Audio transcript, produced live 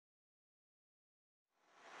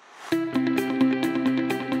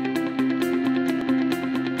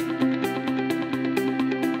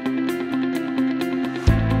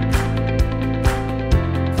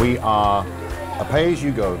are a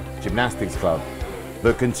pay-as-you-go gymnastics club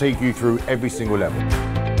that can take you through every single level.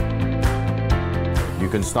 You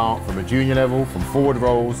can start from a junior level, from forward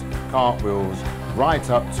rolls, cartwheels, right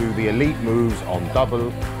up to the elite moves on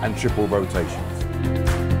double and triple rotations.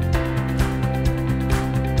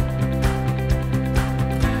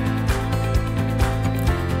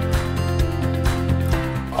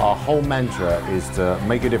 Our whole mantra is to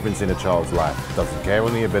make a difference in a child's life. Doesn't care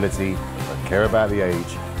on the ability, doesn't care about the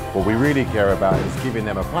age. What we really care about is giving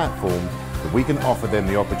them a platform that we can offer them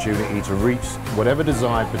the opportunity to reach whatever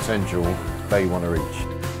desired potential they want to reach.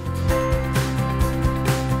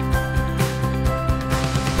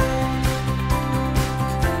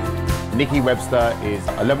 Nicky Webster is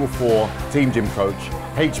a level 4 TeamGym coach,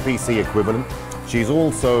 HPC equivalent. She's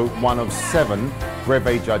also one of 7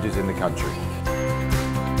 brevet judges in the country.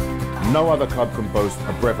 No other club can boast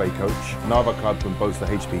a brevet coach, no other club can boast a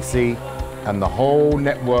HPC, and the whole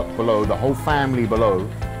network below, the whole family below,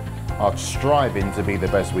 are striving to be the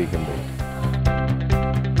best we can be.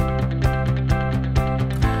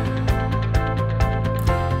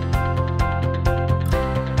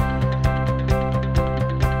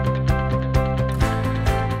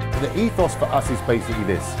 The ethos for us is basically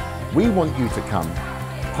this. We want you to come,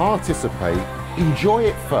 participate, enjoy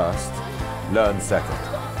it first, learn second.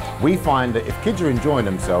 We find that if kids are enjoying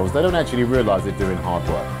themselves, they don't actually realise they're doing hard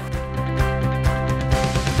work.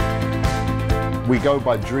 We go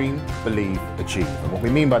by dream, believe, achieve. And what we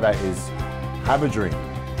mean by that is have a dream.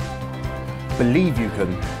 Believe you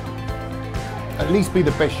can at least be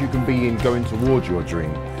the best you can be in going towards your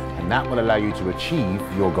dream, and that will allow you to achieve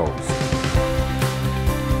your goals.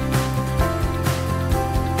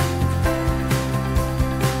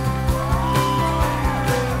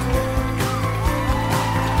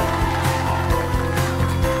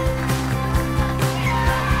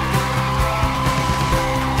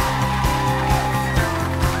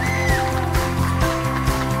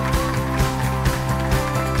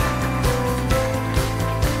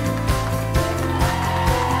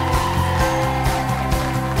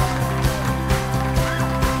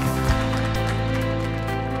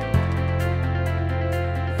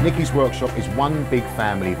 Nicky's workshop is one big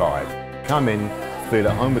family vibe. Come in, feel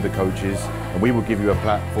at home with the coaches, and we will give you a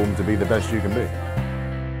platform to be the best you can be.